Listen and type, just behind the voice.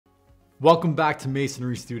Welcome back to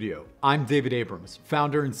Masonry Studio. I'm David Abrams,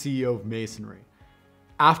 founder and CEO of Masonry.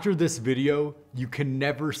 After this video, you can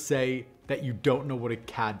never say that you don't know what a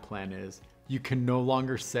CAD plan is. You can no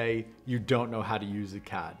longer say you don't know how to use a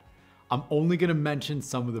CAD. I'm only gonna mention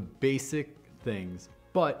some of the basic things,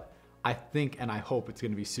 but I think and I hope it's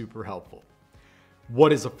gonna be super helpful.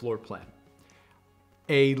 What is a floor plan?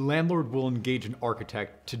 A landlord will engage an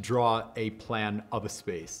architect to draw a plan of a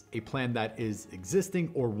space, a plan that is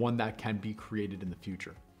existing or one that can be created in the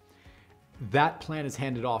future. That plan is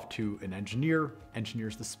handed off to an engineer,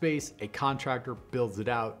 engineers the space, a contractor builds it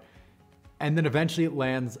out, and then eventually it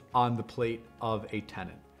lands on the plate of a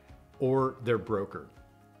tenant or their broker.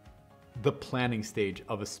 The planning stage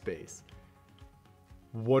of a space.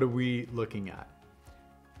 What are we looking at?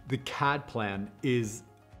 The CAD plan is,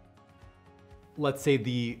 let's say,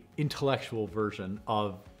 the intellectual version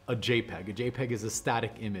of a JPEG. A JPEG is a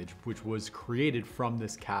static image which was created from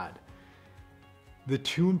this CAD. The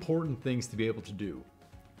two important things to be able to do: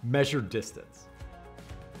 measure distance.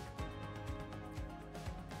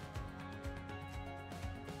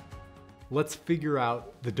 Let's figure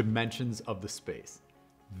out the dimensions of the space.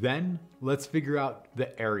 Then let's figure out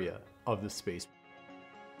the area of the space.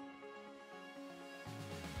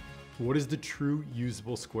 What is the true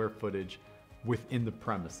usable square footage within the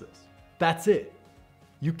premises? That's it.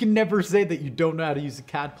 You can never say that you don't know how to use a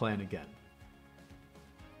CAD plan again.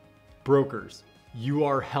 Brokers, you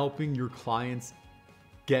are helping your clients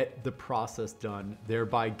get the process done,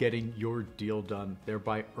 thereby getting your deal done,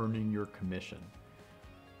 thereby earning your commission.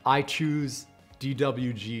 I choose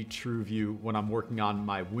DWG TrueView when I'm working on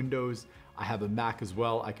my Windows. I have a Mac as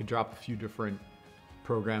well. I could drop a few different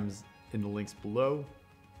programs in the links below.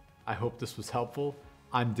 I hope this was helpful.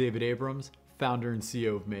 I'm David Abrams, founder and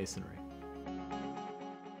CEO of Masonry.